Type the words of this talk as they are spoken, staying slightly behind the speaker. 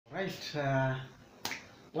Right,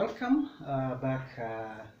 welcome back,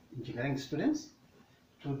 engineering students,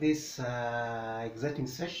 to this exciting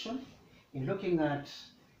session in looking at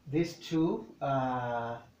these two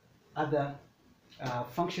other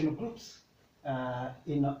functional groups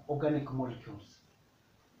in organic molecules.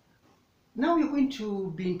 Now we're going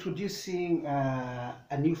to be introducing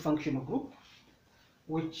a new functional group,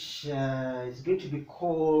 which is going to be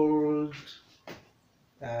called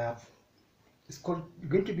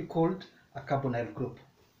going to be called a carbonyl group.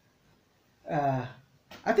 I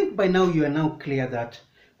think by now you are now clear that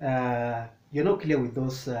you're now clear with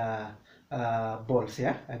those balls,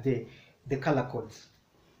 yeah, the color codes.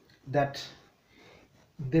 That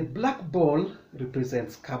the black ball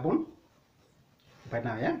represents carbon. By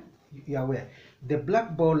now, yeah, you're aware. The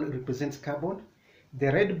black ball represents carbon. The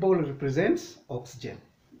red ball represents oxygen.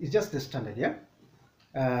 It's just the standard, yeah.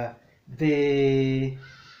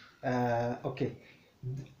 Okay,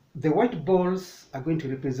 the white balls are going to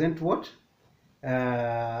represent what?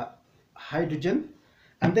 Hydrogen,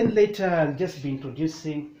 and then later I'll just be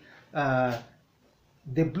introducing the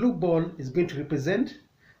blue ball is going to represent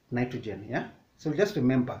nitrogen, yeah. So just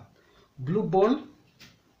remember, blue ball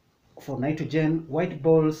for nitrogen, white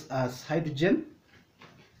balls as hydrogen,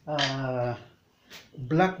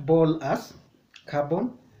 black ball as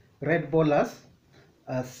carbon, red ball as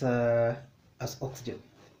oxygen.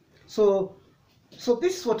 So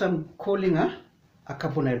this is what I'm calling a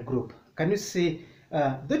carbonyl group. Can you see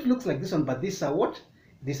that looks like this one, but these are what?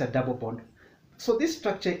 These are double bond. So this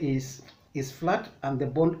structure is flat and the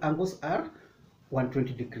bond angles are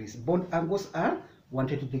 120 degrees. Bond angles are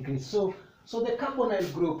 120 degrees. So the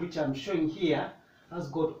carbonyl group, which I'm showing here, has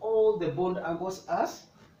got all the bond angles as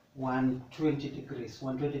 120 degrees.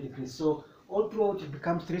 120 degrees. So all throughout it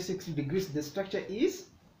becomes 360 degrees. The structure is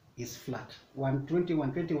flat. 120,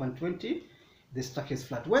 120, 120. The structure is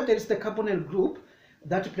flat. Where there is the carbonyl group,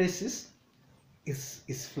 that place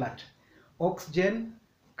is flat. Oxygen,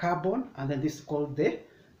 carbon, and then this is called the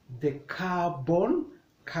carbonyl.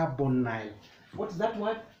 What's that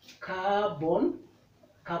word? Carbonyl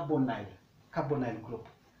group.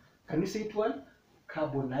 Can you see it well?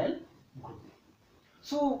 Carbonyl group.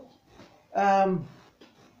 So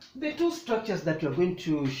the two structures that you're going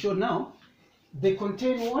to show now, they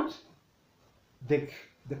contain what? The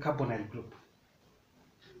carbonyl group.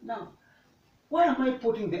 Now, why am I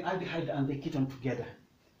putting the aldehyde and the ketone together?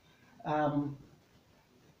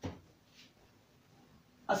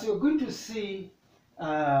 As you're going to see,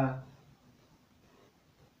 for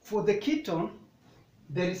the ketone,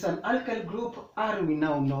 there is an alkyl group. R, we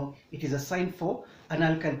now know it is a sign for an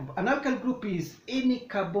alkyl group. An alkyl group is any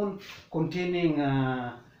carbon containing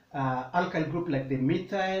alkyl group like the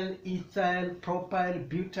methyl, ethyl, propyl,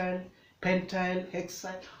 butyl, pentyl,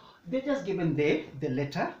 hexyl. They're just given the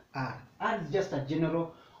letter R. R is just a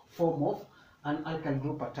general form of an alkyl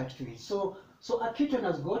group attached to it. So a ketone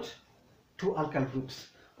has got two alkyl groups.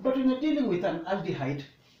 But when you're dealing with an aldehyde,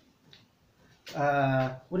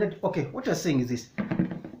 okay, what you're saying is this: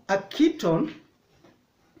 a ketone,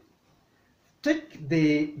 take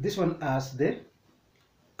this one as the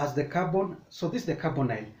carbon. So this is the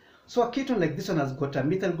carbonyl. So a ketone like this one has got a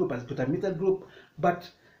methyl group,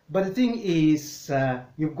 but the thing is,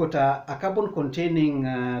 you've got a carbon containing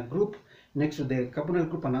group next to the carbonyl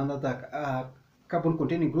group and another carbon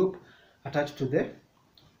containing group attached to the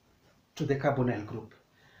carbonyl group.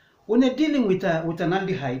 When you're dealing with an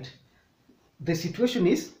aldehyde, the situation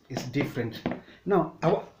is different. Now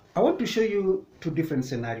I want to show you two different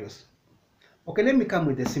scenarios. Okay, let me come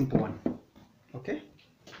with a simple one. Okay,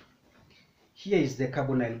 here is the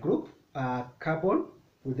carbonyl group, carbon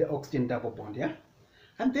with the oxygen double bond, yeah.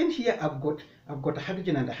 And then here I've got a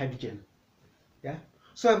hydrogen and a hydrogen, yeah.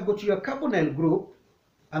 So I've got your carbonyl group,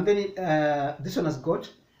 and then this one has got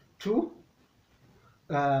two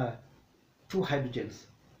hydrogens,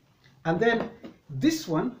 and then this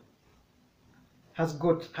one has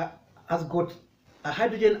got a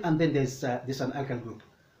hydrogen, and then there's an alkyl group.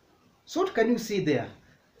 So what can you see there?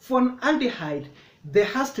 For an aldehyde, there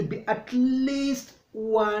has to be at least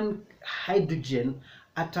one hydrogen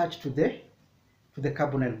attached to the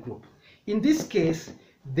carbonyl group. In this case,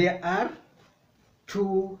 there are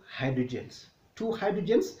two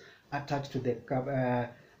hydrogens attached to the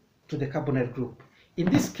carbonyl group.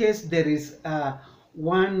 In this case, there is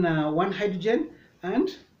one hydrogen and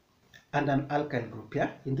an alkyl group,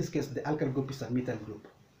 yeah. In this case, the alkyl group is a methyl group,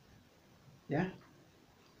 yeah.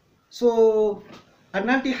 So an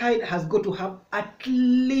aldehyde has got to have at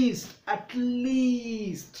least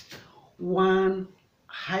one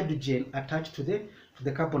hydrogen attached to the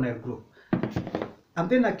carbonyl group. And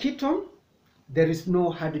then a ketone, there is no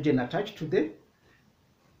hydrogen attached to the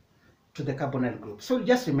carbonyl group. So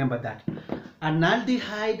just remember that an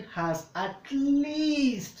aldehyde has at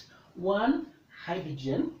least one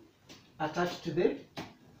hydrogen attached to the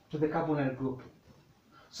carbonyl group.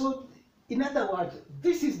 So in other words,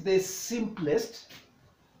 this is the simplest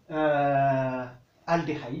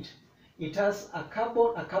aldehyde. It has a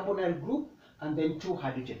carbonyl group and then two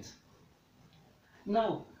hydrogens.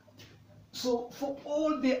 Now, so for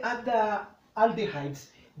all the other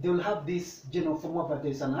aldehydes, they will have this general formula, but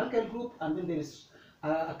there's an alkyl group, and then there is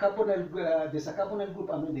a carbonyl group,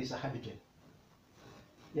 and then there's a hydrogen.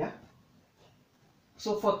 Yeah.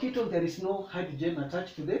 So for ketone, there is no hydrogen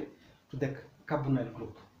attached to the carbonyl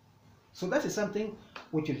group. So that is something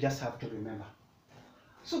which you just have to remember.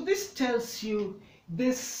 So this tells you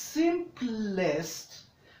the simplest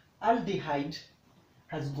aldehyde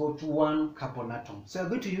has got one carbon atom. So I'm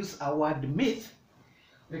going to use a word myth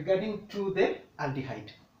regarding to the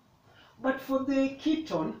aldehyde. But for the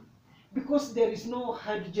ketone, because there is no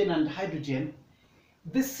hydrogen and hydrogen,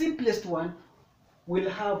 the simplest one will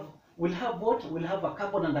have what? Will have a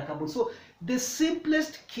carbon and a carbon. So the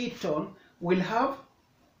simplest ketone will have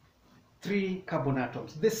 3 carbon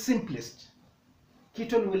atoms. The simplest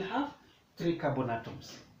ketone will have 3 carbon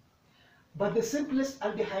atoms. But the simplest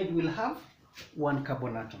aldehyde will have 1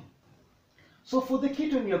 carbon atom. So for the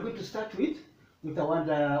ketone, you are going to start with the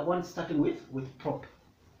one starting with prop.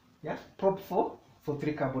 Yeah, prop for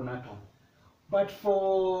 3 carbon atom. But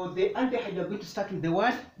for the aldehyde, you are going to start with the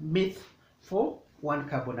word myth for 1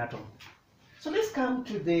 carbon atom. So let's come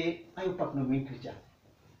to the IUPAC nomenclature.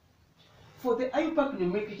 For the IUPAC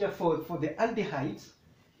nomenclature for the aldehydes,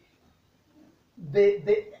 the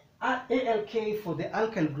ALK for the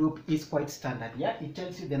alkyl group is quite standard. Yeah, it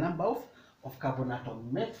tells you the number of carbon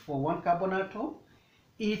atom. Meth for 1 carbon atom,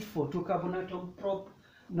 eth for 2 carbon atom, prop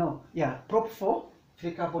for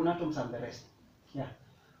 3 carbon atoms, and the rest. Yeah.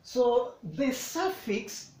 So the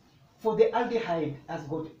suffix for the aldehyde has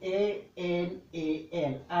got ANAL,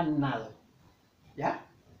 anal. Yeah.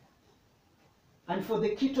 And for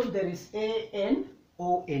the ketone there is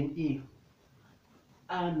ANONE,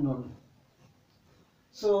 anon.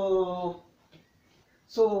 So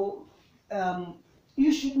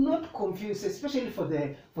you should not confuse, especially for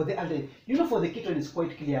the aldehyde. You know, for the ketone it's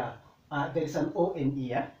quite clear. There is an ONE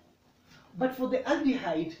here, but for the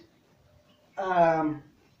aldehyde,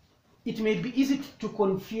 it may be easy to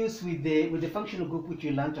confuse with the functional group which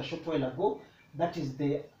you learned a short while ago. That is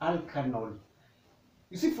the alkanol.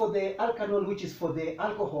 You see, for the alkanol, which is for the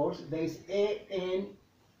alcohols, there is ANOOL,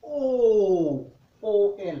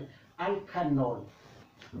 alkanol.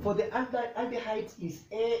 For the aldehydes is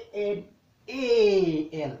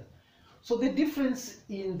ANAL. So the difference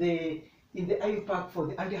in the IUPAC for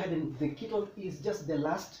the aldehyde and the ketone is just the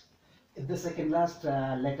second last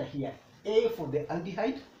letter here. A for the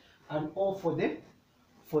aldehyde and O for the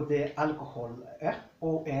alcohol.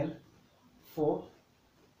 OL for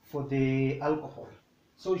the alcohol.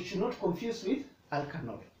 So you should not confuse with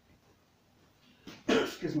alkanol.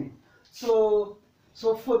 Excuse me. So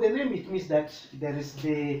for the name, it means that there is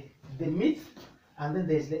the myth and then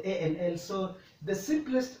there is the ANL. So the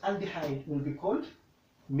simplest aldehyde will be called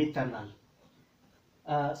methanol.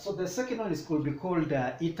 So the second one could be called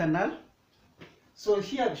ethanol. So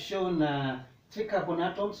here I've shown 3 carbon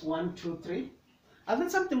atoms, 1, 2, 3. And then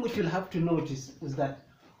something which you'll have to notice is that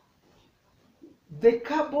the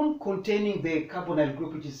carbon containing the carbonyl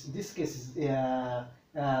group, which is in this case is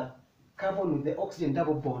carbon with the oxygen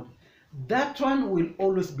double bond, that one will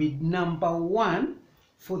always be number 1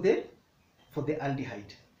 for the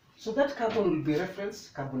aldehyde. So that carbon will be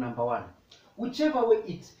referenced carbon number 1, whichever way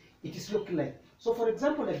it is looking like. So for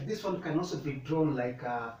example, like this one can also be drawn like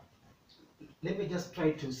let me just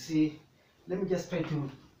try to see. Let me just try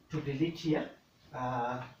to delete here.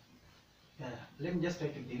 Let me just try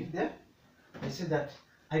to delete there. I see that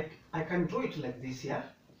I can draw it like this here.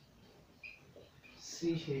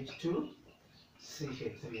 CH2,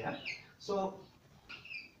 CH3. Yeah? So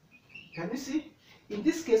can you see? In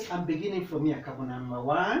this case, I'm beginning from here, carbon number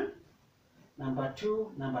 1, number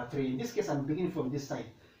 2, number 3. In this case, I'm beginning from this side.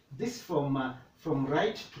 This from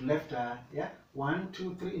right to left. Yeah, 1,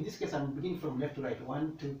 2, 3. In this case, I'm beginning from left to right.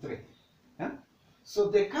 1, 2, 3. Yeah? So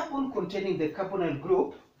the carbon containing the carbonyl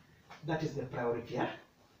group, that is the priority. Yeah?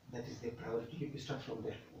 That is the priority. You start from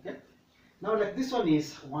there. Okay. Now, like this one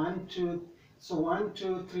is 1, 2. So 1,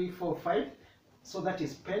 2, 3, 4, 5. So that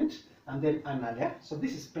is pent and then anal. Yeah. So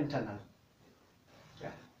this is pentanal.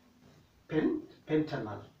 Yeah.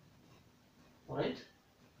 Pentanal. All right.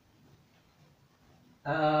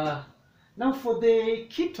 Now for the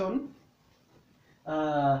ketone,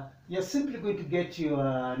 you're simply going to get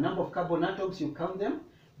your number of carbon atoms, you count them,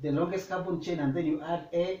 the longest carbon chain, and then you add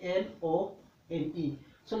A-N-O-N-E.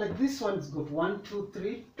 So like this one's got 1, 2,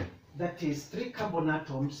 3, that is 3 carbon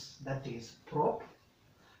atoms, that is prop,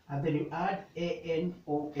 and then you add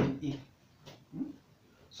A-N-O-N-E.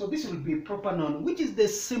 So this will be propanone, which is the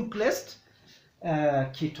simplest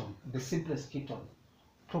ketone, the simplest ketone,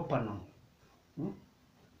 propanone.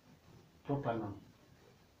 Propanone.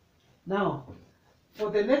 Now, for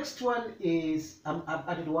the next one is, I've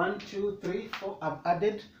added 1, 2, 3, 4, I've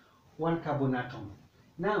added 1 carbon atom.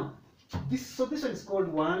 Now, this one is called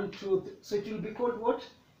 1, 2, 3, so it will be called what?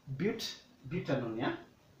 Butanone, yeah?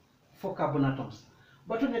 4 carbon atoms.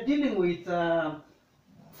 But when you're dealing with 5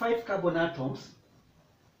 carbon atoms,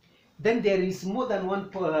 then there is more than one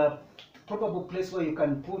probable place where you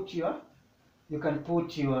can put your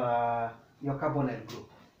carbonyl group.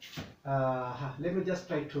 Let me just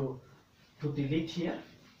try to delete here.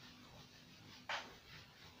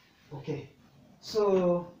 Okay,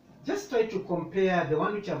 so just try to compare the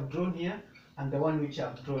one which I've drawn here and the one which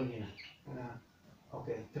I've drawn here.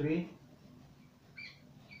 Okay, 3.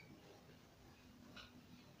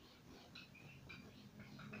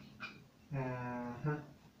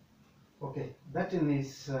 Okay, that one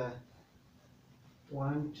is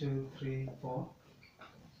 1, 2, 3, 4.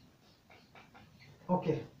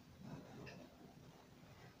 Okay.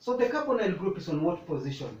 So the carbonyl group is on what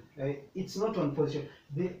position? It's not on position.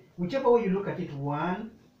 Whichever way you look at it,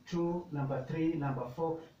 1, 2, number 3, number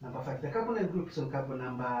 4, number 5. The carbonyl group is on carbon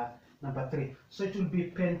number 3. So it will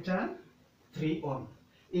be pentan 3 on.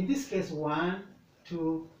 In this case, 1,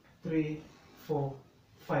 2, 3, 4,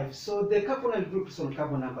 5. So the carbonyl group is on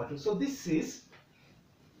carbon number 2. So this is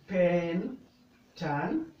pentan,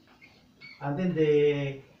 and then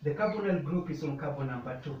the carbonyl group is on carbon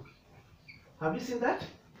number 2. Have you seen that?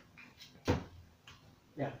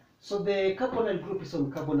 Yeah. So the carbonyl group is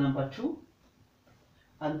on carbon number 2,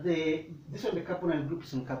 and this one, the carbonyl group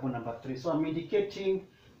is on carbon number 3. So I'm indicating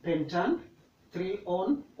pentan 3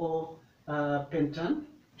 on or pentan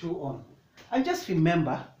 2 on. And just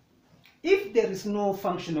remember, if there is no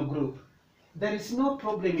functional group, there is no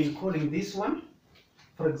problem in calling this one.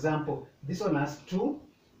 For example, this one has 2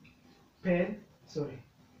 pentanone.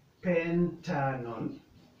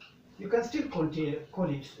 You can still call it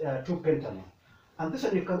 2 pentanone. And this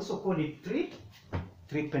one you can also call it 3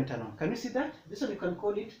 pentanone. Can you see that? This one you can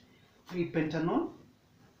call it 3 pentanone.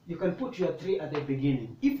 You can put your 3 at the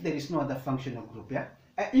beginning if there is no other functional group, yeah?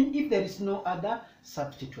 If there is no other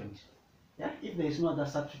substituent, yeah? If there is no other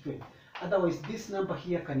substituent. Otherwise, this number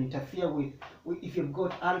here can interfere with if you've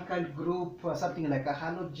got alkyl group or something like a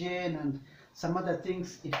halogen and some other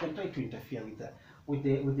things, it can try to interfere with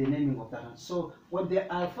the naming of that. So when there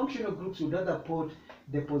are functional groups, you'd rather put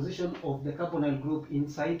the position of the carbonyl group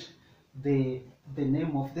inside the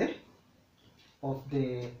name of the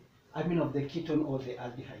ketone or the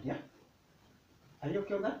aldehyde. Yeah, are you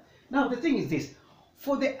okay with that? Now the thing is this: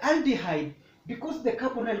 for the aldehyde, because the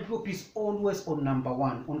carbonyl group is always on number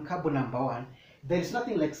 1, on carbon number 1, there is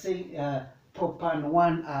nothing like saying propan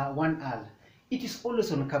 1 al. It is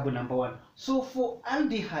always on carbon number 1. So for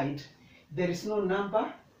aldehyde, there is no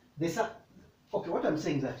number. Okay, what I'm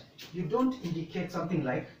saying is that you don't indicate something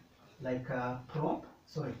like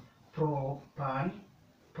propan.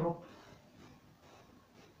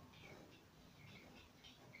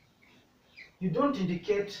 You don't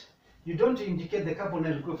indicate the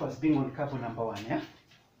carbonyl group as being on carbon number 1, yeah?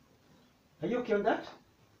 Are you okay on that?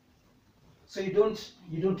 So you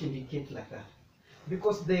don't indicate like that,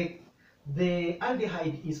 because the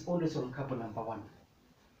aldehyde is always on carbon number 1.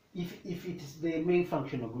 If it is the main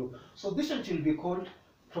functional group. So this one will be called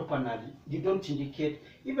propanal. You don't indicate,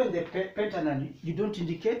 even the pentanal, you don't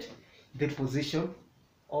indicate the position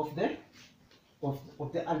of the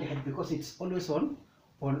aldehyde, because it's always on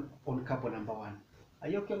carbon number 1. Are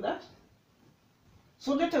you okay on that?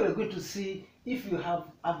 So later we're going to see if you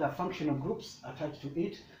have other functional groups attached to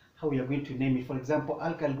it, how we are going to name it. For example,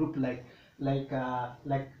 alkyl group like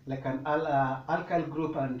an alkyl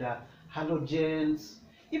group and halogens,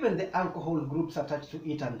 even the alcohol groups attached to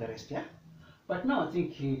it and the rest, yeah? But now I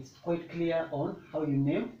think it's quite clear on how you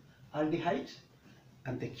name aldehyde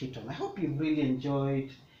and the ketone. I hope you've really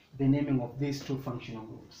enjoyed the naming of these 2 functional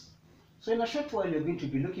groups. So in a short while, you're going to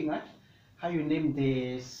be looking at how you name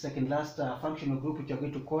the second last functional group, which you're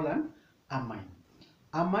going to call an amine.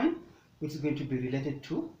 Amine, which is going to be related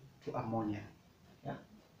to ammonia. Yeah.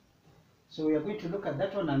 So we are going to look at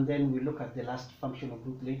that one, and then we'll look at the last functional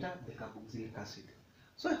group later, the carboxylic acid.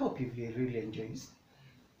 So I hope you've really enjoyed this.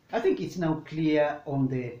 I think it's now clear on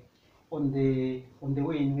the on the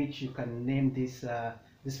way in which you can name these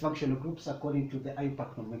functional groups according to the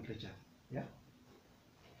IUPAC nomenclature. Yeah.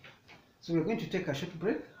 So we're going to take a short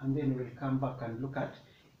break, and then we'll come back and look at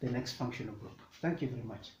the next functional group. Thank you very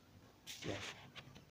much. Yeah.